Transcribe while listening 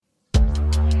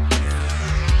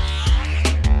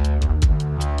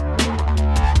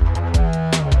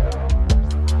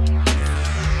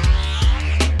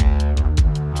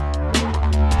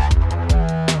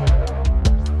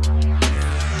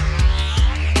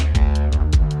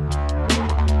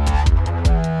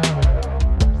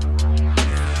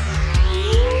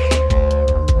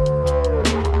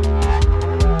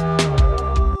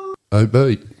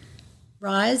B.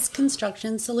 Rise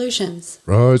Construction Solutions.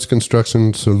 Rise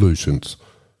Construction Solutions.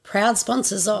 Proud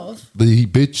sponsors of The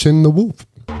Bitch and the Wolf.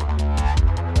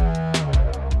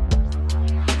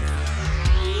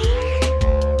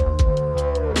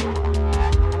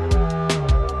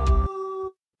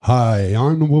 Hi,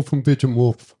 I'm the Wolf from Bitch and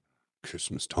Wolf.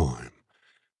 Christmas time.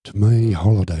 To me,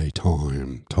 holiday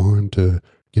time. Time to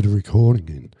get a recording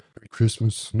in.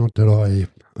 Christmas, not that I'm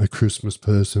a Christmas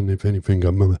person. If anything,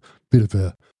 I'm a bit of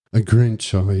a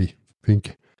Grinch. I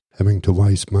think having to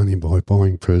waste money by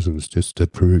buying presents just to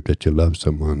prove that you love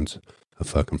someone's a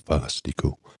fucking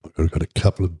farcical. I've got a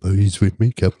couple of bees with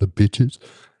me, couple of bitches.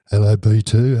 Hello,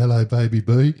 B2. Hello, baby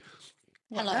B.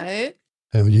 Hello.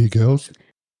 How are you girls?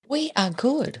 We are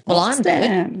good. Well, I'm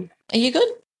good. Are you good?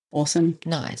 Awesome.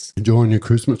 Nice. Enjoying your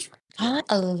Christmas? I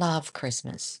love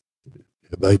Christmas.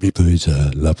 Yeah, baby B's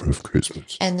a lover of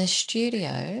Christmas. And the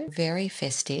studio, very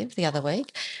festive the other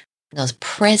week. There was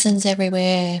presents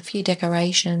everywhere, a few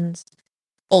decorations,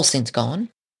 all since gone.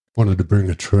 Wanted to bring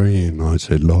a tree in. I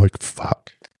said, like,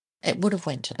 fuck. It would have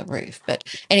went to the roof. But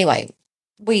anyway,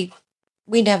 we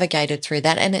navigated through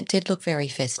that and it did look very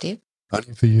festive.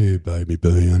 Only for you, baby B,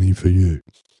 only for you.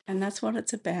 And that's what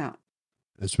it's about.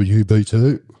 That's for you,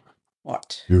 B2.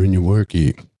 What? You're in your work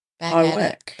year. Back I at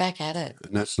work. it. Back at it.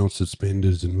 And that's not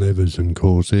suspenders and levers and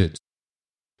corsets.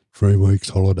 3 weeks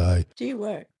holiday. Do you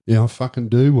work? Yeah, I fucking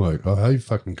do work. I hate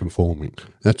fucking conforming.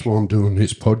 That's why I'm doing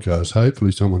this podcast.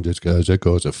 Hopefully someone just goes, that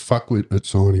guy's a fuckwit, let's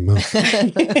sign him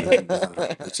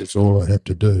up. That's just all I have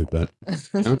to do. But I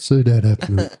can't see that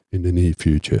happening in the near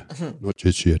future. Not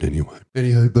just yet anyway.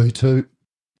 Anyhow, B2,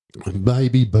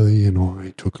 baby B and I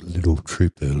took a little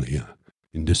trip earlier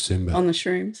in December. On the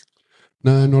shrooms?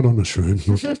 No, not on a shroom.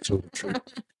 Not that sort of trip.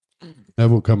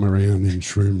 That will come around in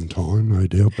shroom time, no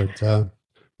doubt. But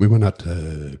we went up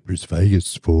to Bris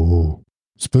Vegas for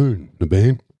Spoon, the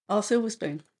band. Oh, Silver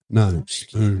Spoon. No,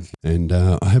 Spoon. And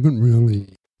I haven't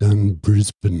really done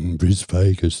Bris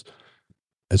Vegas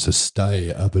as a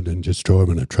stay other than just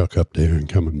driving a truck up there and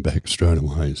coming back straight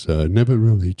away. So never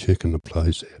really checking the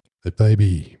place out. But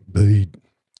baby B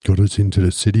got us into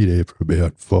the city there for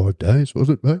about 5 days, was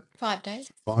it, babe? 5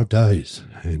 days. 5 days.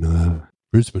 And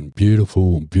Brisbane,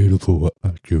 beautiful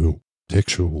architectural.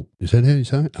 Is that how you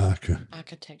say it?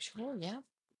 Architectural, yeah.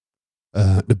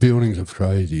 The buildings are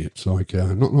crazy. It's like,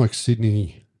 not like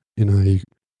Sydney I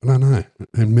don't know.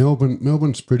 And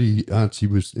Melbourne's pretty artsy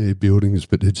with their buildings,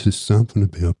 but there's just something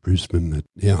about Brisbane that,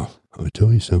 yeah, I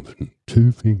tell you something.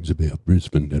 2 things about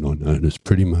Brisbane that I noticed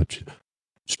pretty much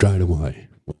straight away.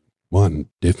 One,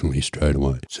 definitely straight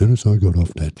away. As soon as I got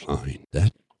off that plane,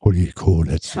 what do you call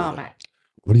that?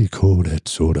 What do you call that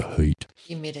sort of heat?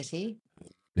 Humidity.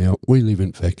 Now, we live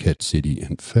in Fat Cat City,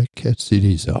 and Fat Cat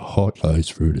City is a hot place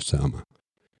through the summer.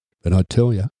 But I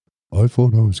tell you, I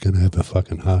thought I was going to have a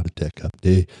fucking heart attack up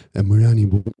there, and we only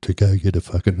walked to go get a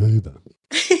fucking Uber.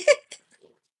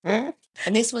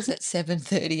 And this was at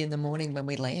 7:30 in the morning when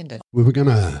we landed. We were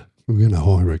gonna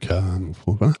hire a car, and we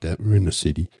thought, fuck that, we're in the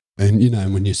city. And,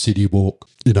 when you city walk,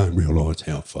 you don't realise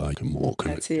how far you can walk.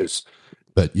 That's it.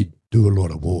 But you do a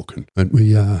lot of walking. And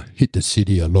we hit the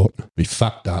city a lot. We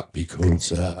fucked up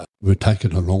because we were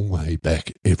taking a long way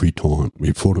back every time.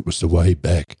 We thought it was the way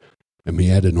back. And we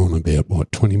added on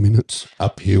about, 20 minutes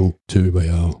uphill to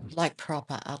Like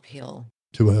proper uphill.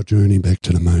 our journey back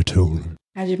to the motel room.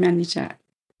 How'd you manage that?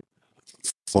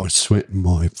 By sweating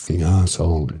my fucking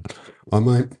arsehole.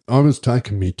 I was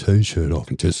taking my T-shirt off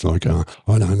and just like, I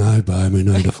don't know, babe, we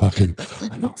need a fucking,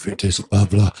 I don't think there's a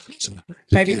bubbler. So,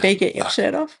 Maybe B, get your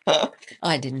shirt off?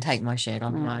 I didn't take my shirt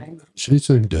on, no. She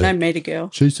seemed to, No meter girl.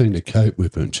 she seemed to cope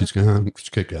with it, and she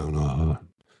kept going,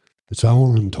 it's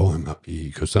Ireland time up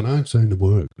here, because they don't seem to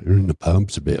work. They're in the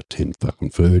pubs about 10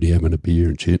 fucking 30 having a beer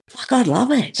and shit. Fuck, I'd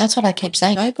love it. That's what I kept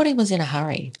saying. Nobody was in a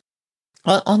hurry.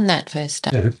 On that first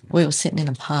day, we were sitting in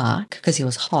a park because it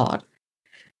was hot,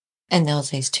 and there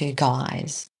was these 2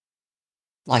 guys,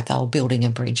 like they were building a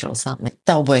bridge or something.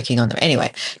 They were working on them.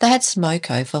 Anyway, they had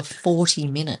smoko for 40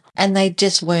 minutes, and they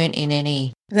just weren't in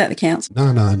any... Is that the council?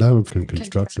 No, they were from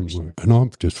construction work. And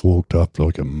I've just walked up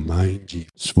like a mangy,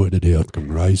 sweated out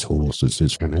from racehorses,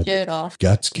 just going to have Shirt off.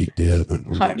 guts kicked out of it.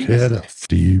 I'm like, how the f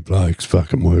do you blokes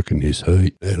fucking work in this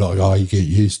heat? They're like, you get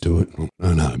used to it. I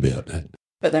don't know about that.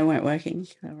 But they weren't working.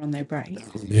 They were on their break.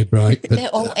 On their break.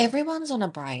 But, Everyone's on a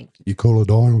break. you call it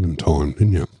Ireland time,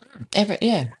 didn't you?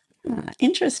 Yeah.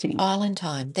 Interesting. Island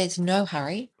time. There's no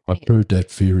hurry. I proved that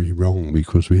theory wrong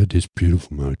because we had this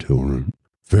beautiful motel room,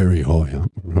 very high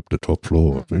up. We're up the top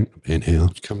floor, I think,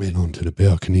 penthouse. Come in onto the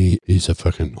balcony. Here's a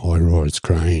fucking high-rise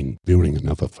crane building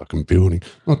another fucking building,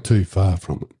 not too far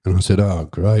from it. And I said, oh,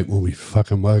 great, we'll be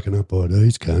fucking woken up by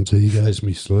these cunts. So he goes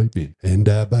me sleeping. And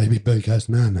Baby B goes,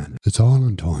 no, it's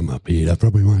island time up here. They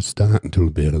probably won't start until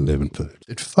about 11:30. I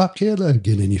said, fuck yeah, they'll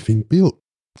get anything built.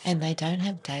 And they don't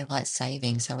have daylight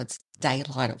saving, so it's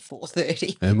daylight at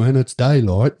 4:30. And when it's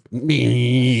daylight,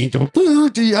 hurry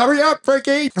up,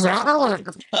 freaky!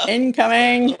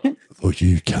 Incoming. Oh,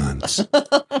 you cunts.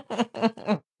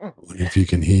 Well, if you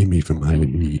can hear me from over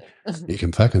here, you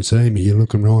can fucking see me. You're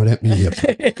looking right at me.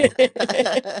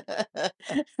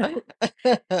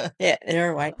 Yeah,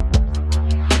 they're awake.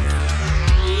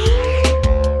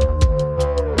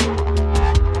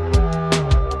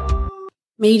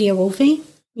 Media Wolfie.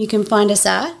 You can find us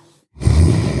at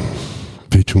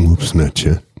Bitch and Wolf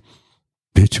Snapchat,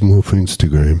 Bitch and Wolf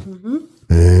Instagram,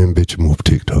 and Bitch and Wolf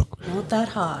TikTok. Not That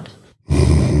Hard.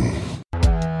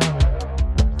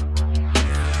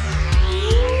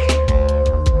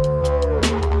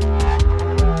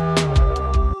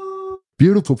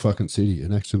 Beautiful fucking city.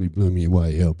 It actually blew me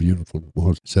away how beautiful it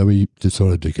was. So we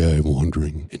decided to go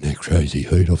wandering in that crazy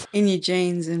heat of... In your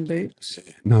jeans and boots.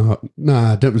 No,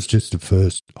 that was just the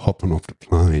first hopping off the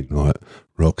plane, like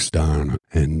Rockstar.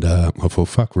 And I thought,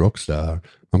 fuck Rockstar.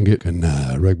 I'm getting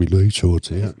rugby league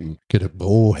shorts out and get a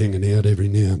ball hanging out every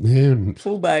now and then. And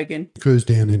full bogan. cruise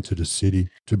down into the city.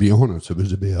 To be honest, it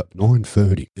was about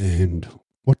 9:30. And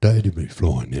what day did we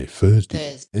fly in there?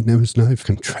 Thursday. And there was no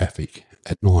fucking traffic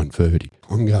at 9:30.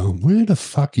 I'm going, where the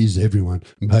fuck is everyone?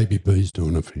 Baby B's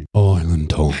doing it for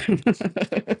island time.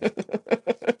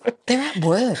 They're at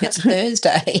work. It's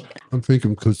Thursday. I'm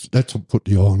thinking because that's what put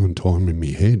the island time in my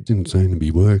head. Didn't seem to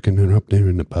be working. They're up there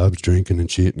in the pubs drinking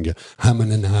and shit and go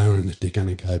humming and hawing if they're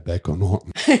going to go back or not.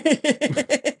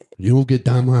 You'll get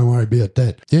done, won't worry about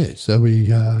that. Yeah, so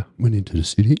we went into the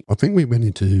city. I think we went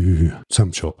into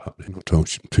some shop up there. Not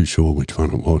too sure which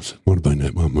one it was. Might have been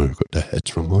that one where I got the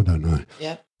hats from. I don't know.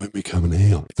 Yeah. When we coming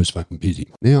out, it was fucking busy.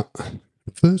 Now,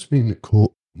 the first thing that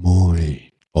caught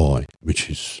my eye, which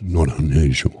is not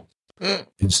unusual,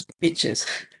 is Bitches.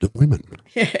 the women.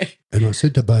 Yeah. And I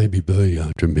said to Baby B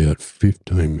after about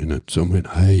 15 minutes, I went,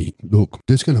 hey, look,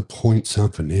 just going to point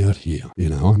something out here. You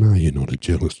know, I know you're not a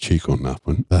jealous chick or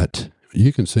nothing, but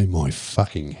you can see my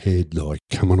fucking head like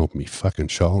coming off me fucking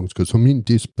shoulders because I'm in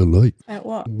disbelief. At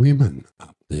what? Women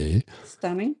up there,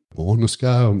 Stunning. on a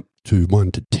scale to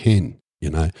 1 to 10,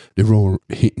 you know, they're all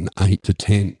hitting 8 to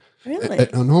 10. Really?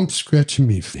 And I'm scratching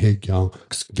my head going,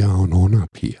 what's going on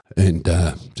up here? And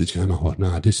just going, oh,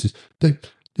 no, this is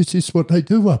what they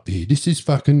do up here. This is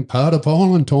fucking part of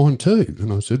island time too.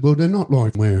 And I said, well, they're not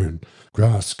like wearing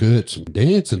grass skirts and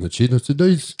dancing and shit. I said,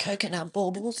 these Coconut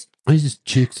baubles.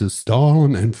 chicks are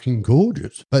styling and fucking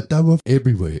gorgeous. But they were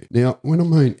everywhere. Now, when I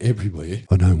mean everywhere,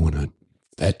 I don't want to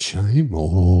fat shame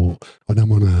or I don't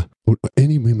want to put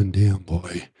any women down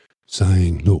by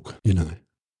saying, look, you know,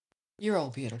 You're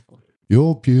all beautiful.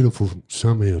 you're beautiful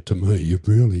somehow to me. You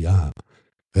really are.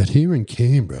 But here in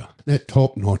Canberra, that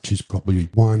top notch is probably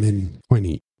 1 in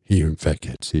 20 here in Fat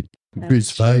Cat City.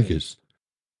 Bris Vegas,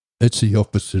 it's the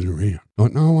opposite around.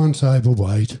 Like no one's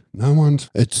overweight.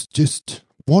 It's just,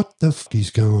 what the fuck is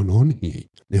going on here?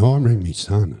 Now, I rang my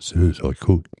son as soon as I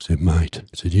could. I said, mate, I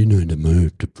said, you need to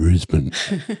move to Brisbane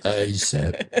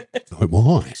ASAP. Like,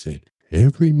 why? I said,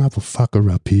 every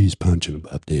motherfucker up here's punching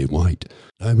above their weight.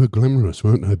 They were glamorous,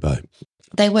 weren't they, babe?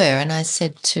 They were, and I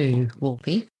said to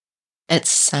Wolfie, it's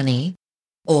sunny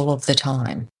all of the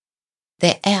time.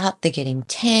 They're out, they're getting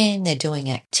tan, they're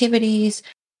doing activities,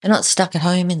 they're not stuck at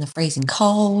home in the freezing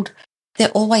cold. They're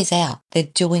always out, they're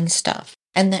doing stuff,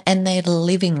 and they're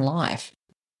living life.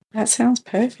 That sounds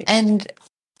perfect. And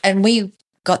we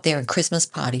got there in Christmas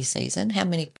party season. How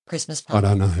many Christmas I parties?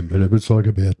 don't know, but it was like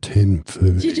about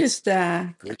 10:30. Did you just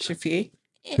crash a few?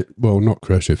 Well, not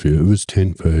crash a few. It was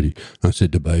 10:30. I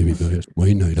said to Baby,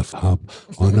 we need a hub.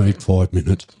 I need 5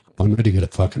 minutes. I need to get a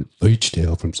fucking beach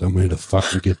towel from somewhere to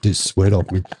fucking get this sweat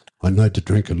off me. I need to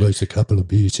drink at least a couple of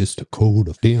beers just to cool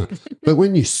it down. But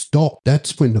when you stop,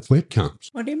 that's when the sweat comes.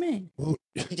 What do you mean? Well,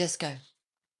 You just go,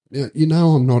 you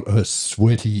know I'm not a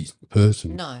sweaty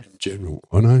person no. in general.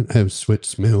 I don't have sweat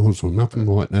smells or nothing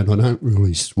like that. I don't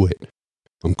really sweat.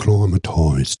 I'm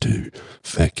climatised to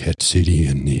Fat Cat City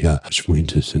and the harsh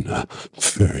winters and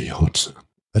very hot sun.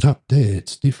 But up there,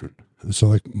 it's different. It's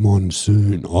like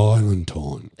monsoon island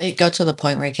time. It got to the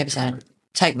point where he kept saying,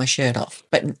 take my shirt off,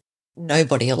 but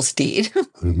nobody else did.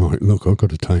 I'm like, look, I've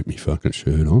got to take my fucking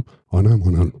shirt off. I don't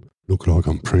want to look like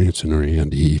I'm prancing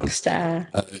around here. Star.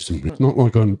 It's not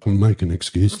like I'm making an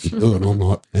excuse to do it. I'm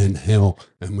like, and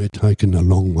we're taking a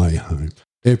long way home.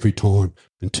 Every time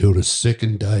until the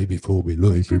second day before we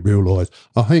leave, we realise,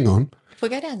 oh, hang on. If we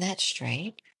go down that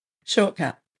street.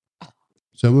 Shortcut.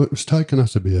 So it was taking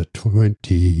us about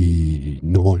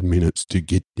 29 minutes to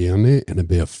get down there and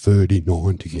about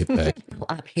 39 to get back.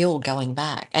 Uphill going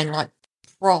back and like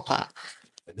proper.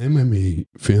 And then when we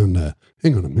found,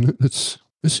 hang on a minute, let's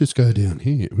just go down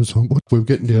here. It was like, what? We were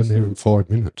getting down there in 5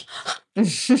 minutes.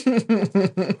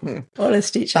 What a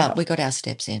stitch But up. we got our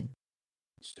steps in.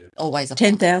 Always a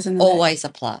 10,000. Always a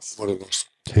plus. What it was?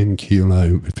 10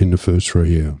 kilo within the first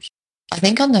 3 hours. I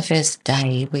think on the first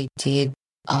day we did,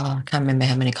 I can't remember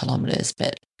how many kilometres,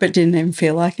 but But didn't even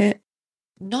feel like it.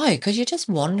 no, because you're just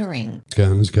wandering.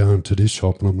 Going to this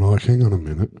shop and I'm like, hang on a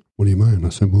minute. What do you mean? I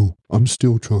said, well, I'm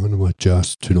still trying to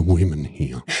adjust to the women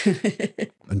here.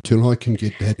 Until I can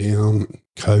get that down,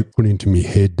 cope put into my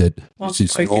head that this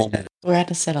is normal. We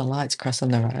had a set of lights crossing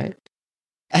the road.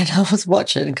 And I was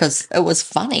watching because it was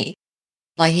funny.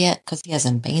 Like, yeah, because he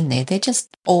hasn't been there. They're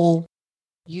just all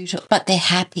usual, but they're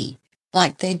happy.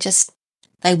 Like,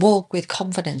 they walk with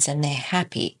confidence and they're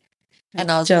happy. And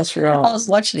I was Just right. I was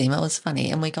watching him. It was funny.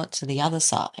 And we got to the other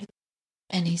side.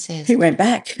 And he says, He went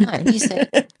back. no, he said,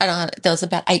 there was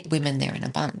about 8 women there in a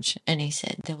bunch. And he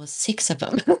said, there was 6 of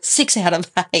them, 6 out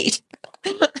of 8.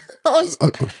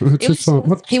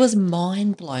 He was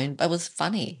mind blown, but it was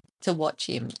funny to watch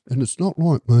him. And it's not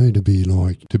like me to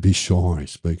be shy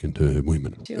speaking to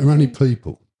women. They're only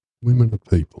people. Women are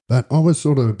people. But I was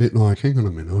sort of a bit like, hang on a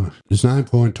minute, there's no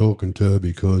point talking to her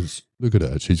because, look at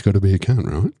her, she's got to be a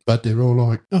cunt, right? But they're all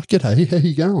like, oh, g'day, how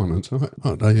you going? It's like,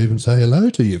 oh, they even say hello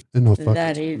to you. They're not fucking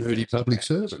nerdy public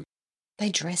servant.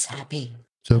 They dress happy.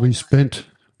 So we spent...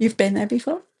 You've been there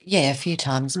before? Yeah, a few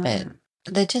times, but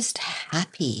they're just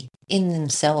happy in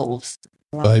themselves.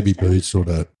 Baby B's sort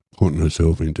of putting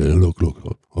herself into, look,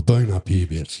 I've been up here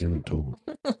about 7 times.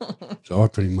 So I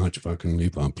pretty much fucking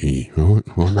live up here, right?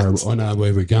 I know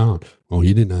where we're going. Well,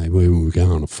 you didn't know where we were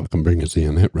going to fucking bring us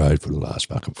down that road for the last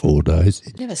fucking 4 days.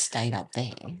 Never stayed up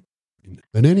there.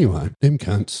 But anyway, them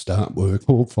cunts start work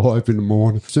 4 or 5 in the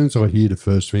morning. As soon as I hear the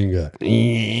first finger,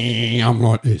 I'm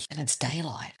like this. And it's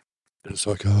daylight. And it's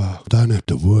like, oh, I don't have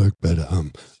to work, but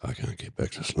I can't get back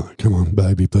to sleep. Come on,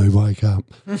 baby boo, wake up.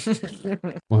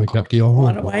 Wake up, get on.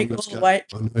 Want to wake all the way.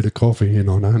 I need a coffee and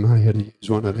I don't know how to use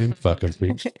one of them fucking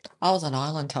things. I was on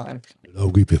island time. I'll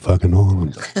give you fucking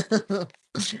island.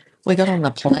 We got on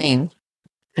the plane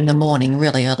in the morning,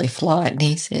 really early flight, and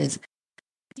he says,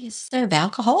 do you serve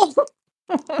alcohol?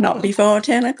 Not before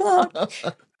 10 o'clock.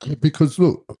 Because,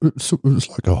 look, it was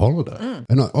like a holiday.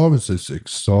 And I was just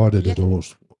excited at all.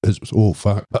 It was all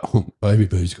fuck. Baby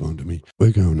B's gone to me.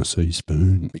 We're going to see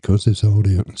Spoon because they're sold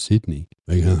out in Sydney.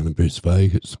 We're going to Bris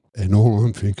Vegas. And all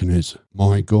I'm thinking is,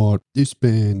 my God, this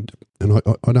band, and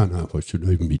I don't know if I should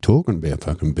even be talking about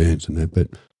fucking bands and that, but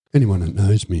anyone that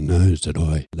knows me knows that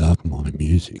I love my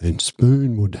music. And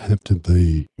Spoon would have to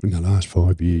be, in the last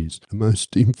 5 years, the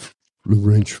most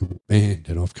influential band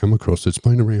that I've come across that's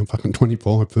been around fucking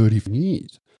 25, 30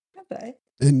 years. Have they?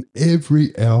 And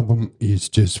every album is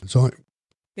just, it's like, A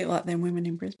bit like them women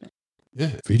in Brisbane.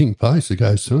 yeah, fitting place to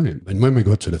go see him. And when we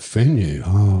got to the venue,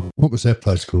 what was that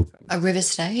place called? A river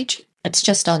stage. It's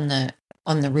just on the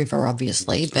river,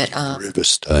 obviously, but River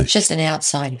Stage. it's just an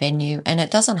outside venue, and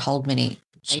it doesn't hold many.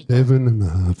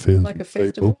 7,500 Like a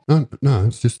festival? people. No,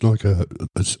 it's just like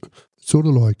it's sort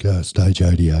of like Stage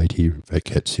 88 here in Fat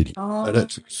Cat City. Oh. But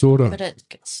it's sort of But it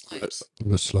slopes.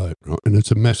 on the slope, right? And it's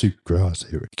a massive grass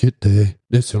area. Get there,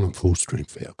 they're selling full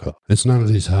strength alcohol. It's none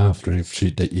of this half strength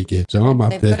shit that you get. So I'm up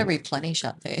They've got to there, replenish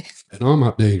up there. and I'm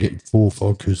up there getting 4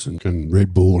 vodkas and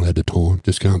Red Bull at a time.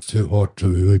 Just going too hot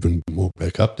to even walk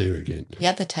back up there again. You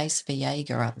had the taste for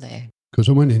Jaeger up there. Because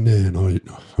I went in there and I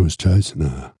was chasing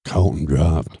a Carlton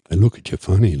draft. They look at you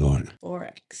funny, like,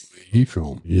 Forex. where are you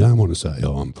from? You don't want to say,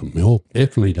 oh, I'm from Melbourne.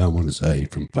 Definitely don't want to say you're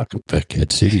from fucking Fat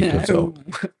Cat City. 'Cause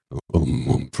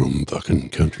I'm from fucking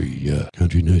country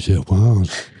New South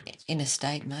Wales.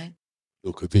 Interstate, mate.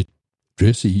 Look a bit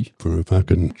dressy for a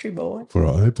fucking, Country boy. for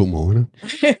a Opal miner.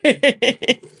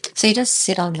 So you just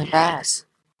sit on the grass.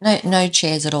 No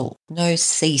chairs at all. No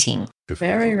seating.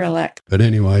 Very relaxed. But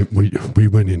anyway, we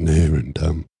went in there and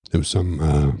there was some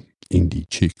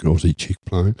Aussie chick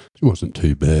playing. She wasn't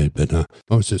too bad, but I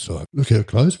was just like, look how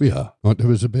close we are. Like it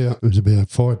was about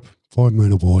 5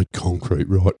 metre wide concrete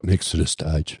right next to the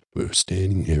stage. We were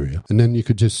standing area. And then you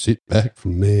could just sit back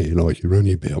from there, like you're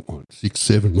only about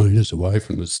 6-7 metres away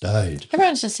from the stage.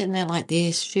 Everyone's just sitting there like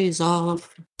this, shoes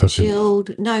off, Fucking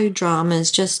chilled, no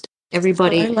dramas, just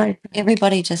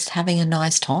Everybody just having a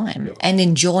nice time and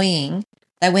enjoying.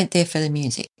 They went there for the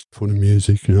music. For the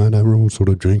music, they were all sort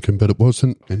of drinking, but it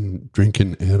wasn't and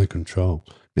drinking out of control.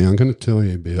 Now, I'm going to tell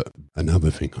you about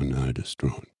another thing I noticed,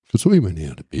 right? Because we went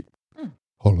out a bit,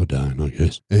 holidaying, I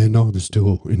guess, and I was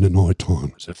still in the night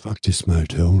time. So fuck this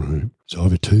motel room. It's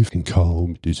either too fucking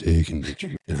cold, this air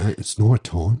conditioning. It's night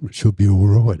time. It should be all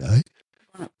right, eh?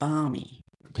 Not balmy.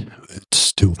 It's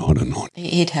still not a night.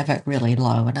 He'd have it really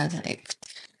low, and I think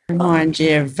Remind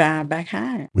you of back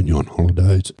home. When you're on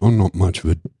holidays, I'm not much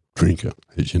of a drinker,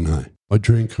 as you know. I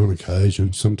drink on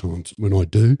occasion. Sometimes when I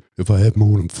do, if I have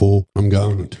more than 4, I'm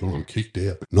going until I'm kicked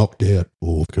out, knocked out,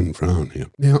 or thrown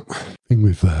out. Now, thing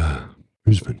with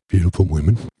Brisbane, beautiful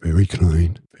women, very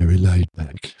clean, very laid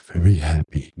back, very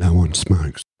happy. No one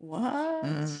smokes. What?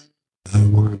 No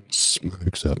one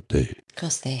smokes up there.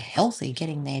 because they're healthy,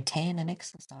 getting their tan and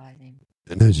exercising.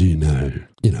 And as you know,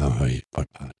 I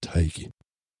partake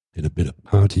in a bit of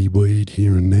party weed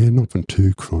here and there, nothing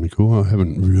too chronicle. I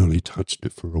haven't really touched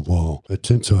it for a while. But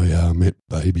since I met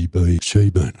Baby B, she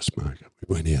been a smoker.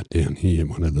 We went out down here in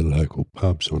one of the local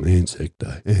pubs on Anzac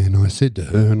Day, and I said to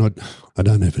her, and I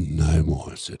don't even know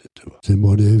why I said it to her, I said,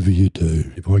 whatever you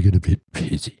do, if I get a bit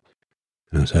busy,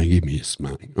 and I say, give me a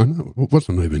smoke. I know, I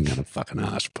wasn't even going to fucking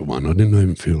ask for one. I didn't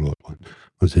even feel like one.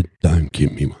 I said, don't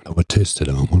give me one. I tested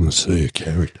it. I want to see a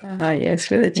character. Oh, yes,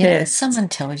 for the You know, test. someone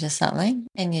tells you something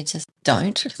and you just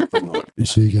don't. Is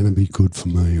she going to be good for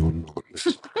me or not?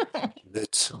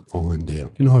 Let's find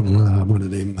out. Can I have one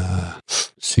of them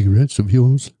cigarettes of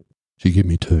yours? She give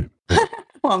me 2.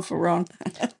 One for Ron.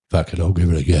 Fuck it, I'll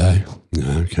give it a go.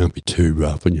 No, it can't be too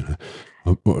rough. And,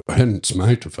 I hadn't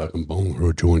smoked a fucking bong or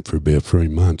a joint for about 3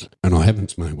 months, and I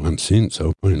haven't smoked one since.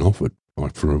 I've been off it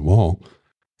for a while.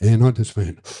 And I just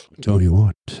went, I tell you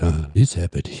what, this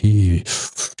habit here,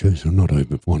 geez, I'm not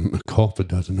even wanting a cough. It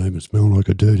doesn't even smell like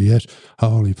a dirty ass.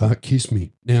 Holy fuck, kiss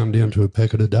me. Now I'm down to a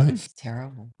packet a day. It's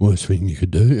terrible. Worst thing you could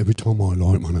do. Every time I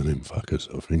light one of them fuckers,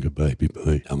 I think of Baby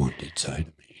B. Someone did say to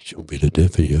me, she'll be the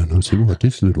death of you. And I said, what,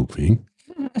 this little thing?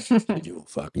 You're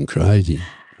fucking crazy.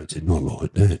 I said, not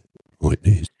like that, like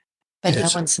this. But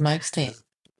Yes. no one smokes there.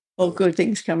 All good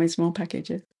things come in small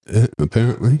packages.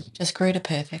 Apparently. Just grew to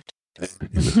perfect.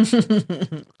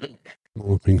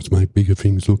 Small things make bigger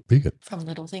things look bigger. From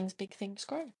little things, big things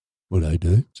grow. Well, they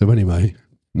do. So anyway,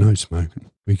 no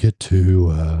smoking. We get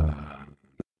to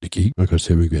the gig. Like I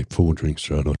said, we get 4 drinks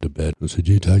straight off the bat. I said,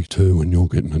 you take 2 and you're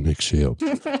getting the next shout.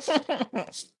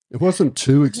 It wasn't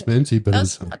too expensive, but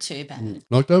That's it was, not too bad.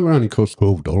 like they were only cost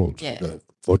 $12. Yeah. The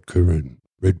vodka and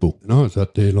Red Bull. And I was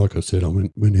up there, like I said, I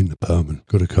went in the pub and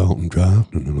got a Carlton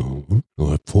draft, and then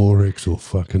I had 4X or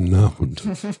fucking nothing.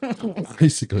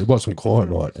 Basically, it wasn't quite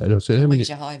like that. I said, how many? What's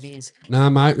your high vis? No,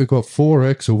 mate, we got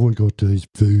 4X or we got these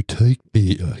boutique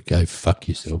beer. Go fuck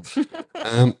yourself.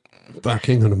 Fuck,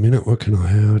 hang on a minute. What can I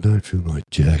have? I don't feel like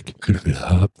Jack. Could have been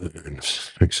heartburn.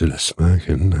 Fix it a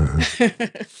smoking. No.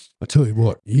 I tell you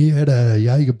what, you had a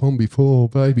Jaeger bomb before,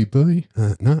 Baby B?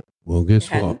 No. Well, guess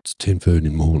what? It's 10:30 in the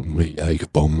morning. We Jaeger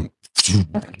bomb.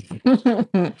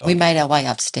 We made our way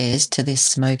upstairs to this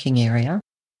smoking area,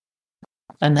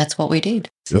 and that's what we did.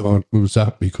 So it was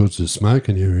up because the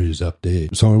smoking area is up there.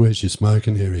 So where's your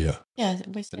smoking area? Yeah,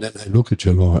 And then they look at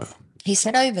you like, he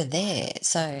said over there.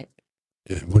 So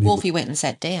yeah, what do you Wolfie went and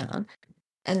sat down,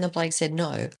 and the bloke said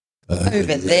no.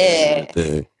 over there.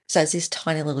 So it's this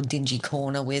tiny little dingy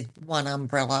corner with one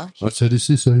umbrella. I said, is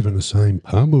this even the same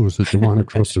pub or is it the one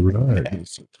across the road? He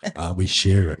said, we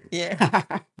share it. Yeah.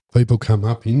 People come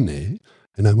up in there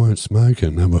and they weren't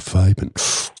smoking, they were vaping.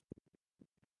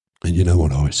 And you know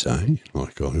what I say,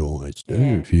 like I always do,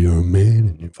 Yeah. if you're a man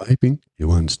and you're vaping, you're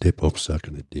one step off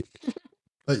sucking a dick.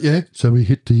 But yeah, so we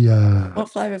hit the... What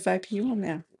flavour vape are you on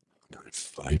now? don't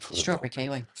vape for Strawberry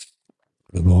kiwi.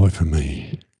 the life of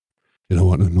me. You know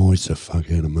what annoys the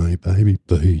fuck out of me? Baby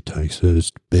B takes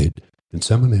hers to bed, and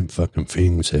some of them fucking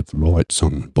things have lights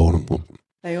on the bottom of them.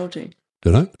 They all do.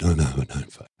 Do they? I don't know. I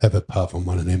don't have a puff on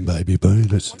one of them, Baby B.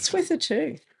 That's What's with the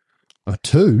 2? a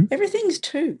 2, Everything's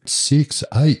 2. 6,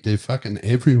 8. They're fucking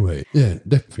everywhere. Yeah,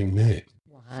 that thing there.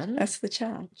 1, That's the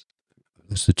charge.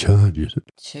 That's the charge, is it?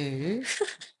 2.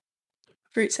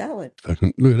 Fruit salad.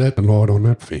 Fucking look at that, the light on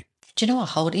that thing. Do you know what?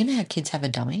 Hold in. How kids have a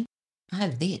dummy. I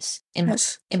have this in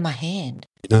my hand.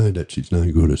 You know that she's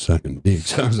no good at sucking dick,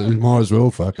 so you might as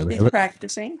well fucking He's have it.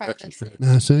 practicing. Practice.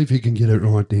 No, see if you can get it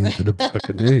right down to the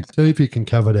fucking head. See if you can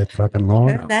cover that fucking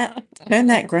light up. Turn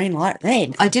that green light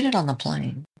red. I did it on the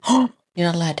plane. You're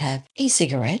not allowed to have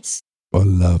e-cigarettes. I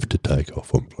love to take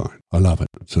off on plane. I love it.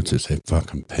 So it's just that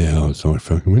fucking power. It's like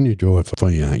fucking when you drive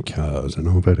 28 cars, and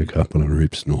I've had a couple of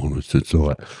rips and all, it's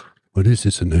like well, this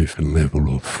is a new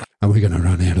level of, are we going to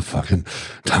run out of fucking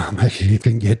tarmac? You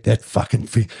can get that fucking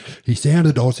he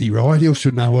sounded Aussie, right? He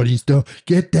should know what he's doing.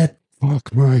 Get that,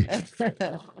 fuck me.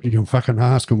 You can fucking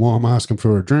ask him why I'm asking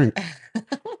for a drink.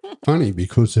 Funny,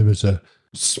 because there was a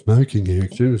smoking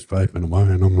area. She was vaping away,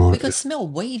 and I'm like, We could smell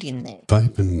weed in there.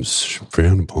 vaping's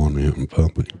frowned upon out in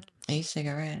public.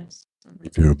 E-cigarettes.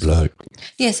 If you're a bloke.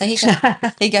 Yeah, so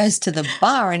he goes to the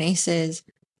bar and he says,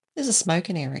 there's a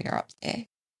smoking area up there.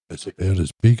 It's about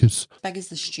as big as. Big as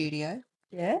the studio.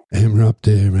 Yeah. And we're up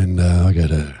there, and I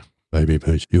got a baby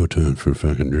peach, your turn for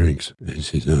fucking drinks. And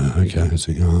she says, okay. I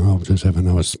said, I'll just have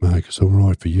another smoke. It's all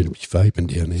right for you to be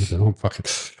vaping down there,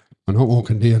 but I'm not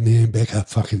walking down there and back up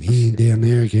fucking here and down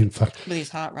there again. Fuck. With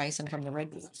his heart racing from the Red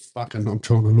Bull. Fucking, I'm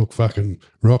trying to look fucking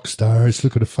rock stars.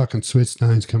 Look at the fucking sweat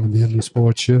stains coming down his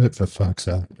white shirt, for fuck's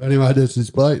sake. Anyway, there's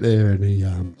this bloke there, and he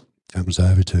comes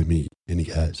over to me and he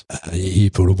goes,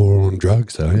 you put a war on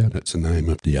drugs, are you? That's the name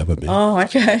of the other band. Oh,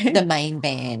 okay. The main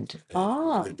band.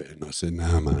 Oh. And I said,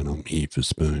 no, mate, I'm here for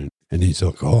Spoon. And he's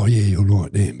like, oh, yeah, you're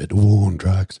like them, but the war on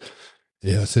drugs.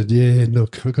 Yeah, I said, yeah,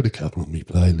 look, I've got a couple on my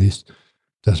playlist.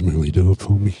 Doesn't really do it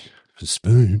for me. For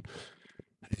Spoon.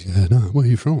 He goes, no, where are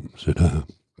you from? I said,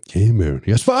 Canberra.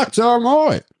 He goes, fuck, so am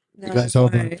I. No, He goes,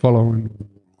 I've been following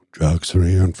drugs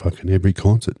around fucking every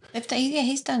concert.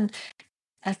 He's done,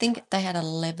 I think they had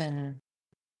 11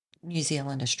 New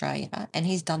Zealand, Australia, and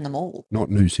he's done them all. Not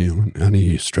New Zealand,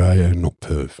 only Australia, not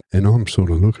Perth. And I'm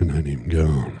sort of looking at him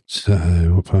going, so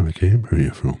what part of Canberra are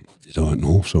you from? He's like,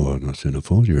 Northside. And I said, I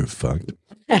thought you were fucked.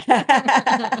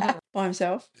 By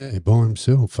himself. Yeah, by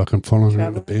himself, fucking following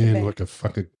around the Travelling with the band band. like a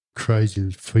fucking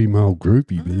crazy female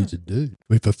groupie needs to do.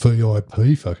 With a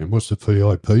VIP fucking, what's the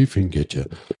VIP thing get you?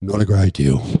 Not a great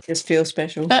deal. Just feel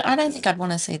special. But I don't think I'd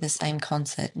want to see the same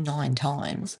concert 9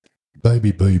 times.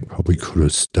 Baby B probably could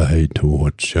have stayed to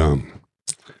watch Hadn't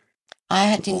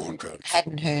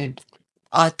heard,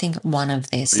 I think, one of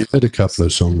their You songs. had a couple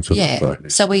of songs on the Yeah, phone.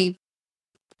 so we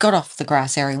got off the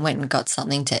grass area and went and got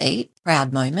something to eat.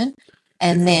 Proud moment.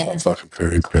 And I'm then fucking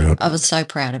very proud. I was so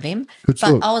proud of him. Good But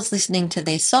song. I was listening to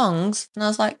their songs and I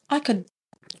was like,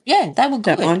 yeah, they were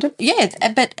good. Don't mind it?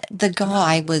 Yeah, but the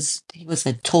guy he was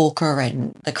a talker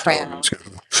and the crowd.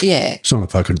 Yeah. It's not a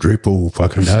fucking drip all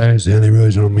fucking days. The only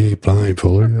reason I'm here playing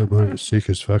for you, I'm sick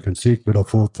as fucking sick, but I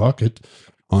thought, fuck it.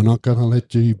 I'm not going to let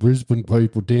the Brisbane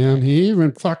people down here.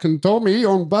 And fucking Tommy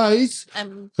on bass,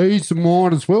 he's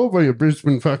might as well be a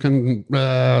Brisbane fucking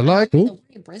local.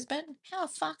 Brisbane? How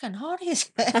fucking hot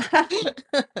is it?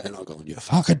 And I'm going, you're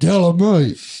fucking telling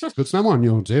me. Because no one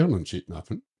yells out and shit,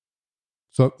 nothing.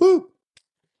 So, woo,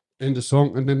 end the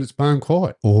song, and then it's bone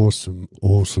quiet. Awesome,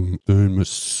 awesome. Boom was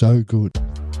so good.